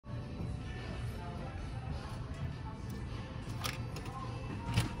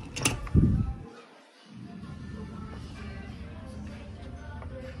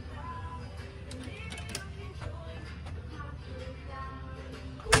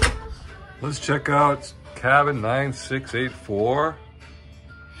Let's check out cabin 9684,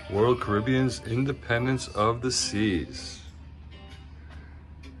 Royal Caribbean's Independence of the Seas.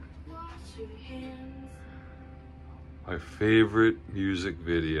 My favorite music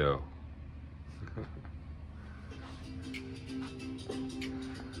video.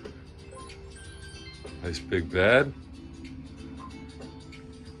 Nice big bed.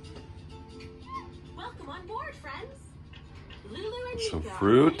 Welcome on board, friends. Lulu and Some Nika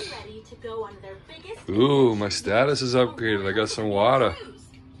fruit. are ready to go on their biggest Ooh, my status is upgraded. I got some water.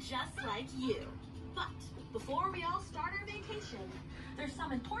 just like you. But before we all start our vacation, there's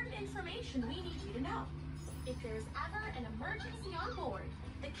some important information we need you to know. If there's ever an emergency on board,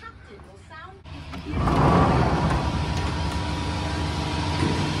 the captain will sound.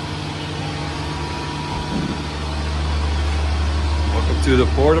 Welcome to the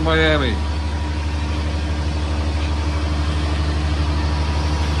Port of Miami.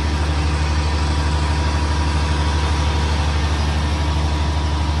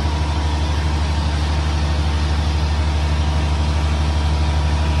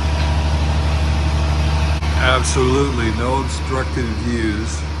 Absolutely no obstructed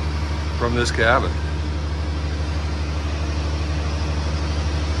views from this cabin.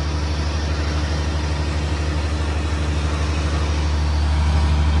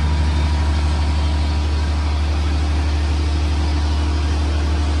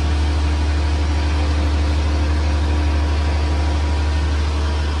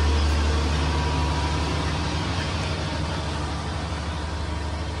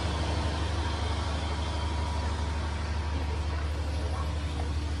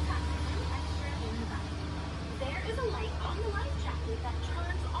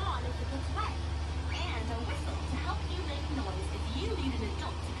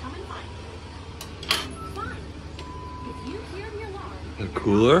 A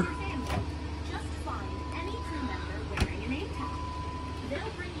cooler.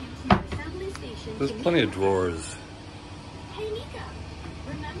 There's plenty of drawers.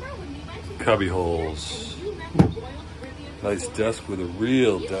 Cubby holes. Nice desk with a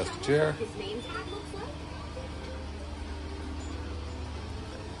real desk chair.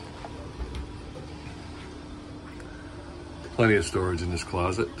 Plenty of storage in this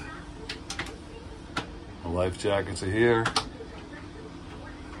closet. The life jackets are here.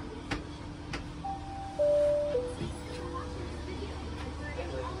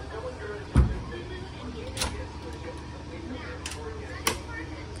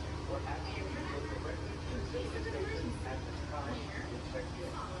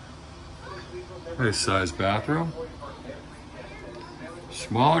 Nice sized bathroom.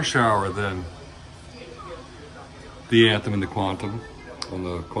 Smaller shower than the Anthem and the Quantum on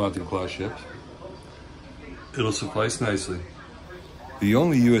the Quantum class ships. It'll suffice nicely. The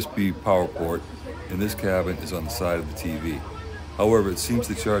only USB power port in this cabin is on the side of the TV. However, it seems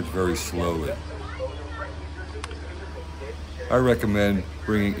to charge very slowly. I recommend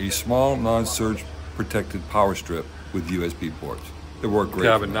bringing a small non-surge protected power strip with USB ports. They work great.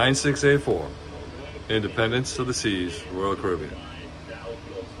 Cabin 9684, Independence of the Seas, Royal Caribbean.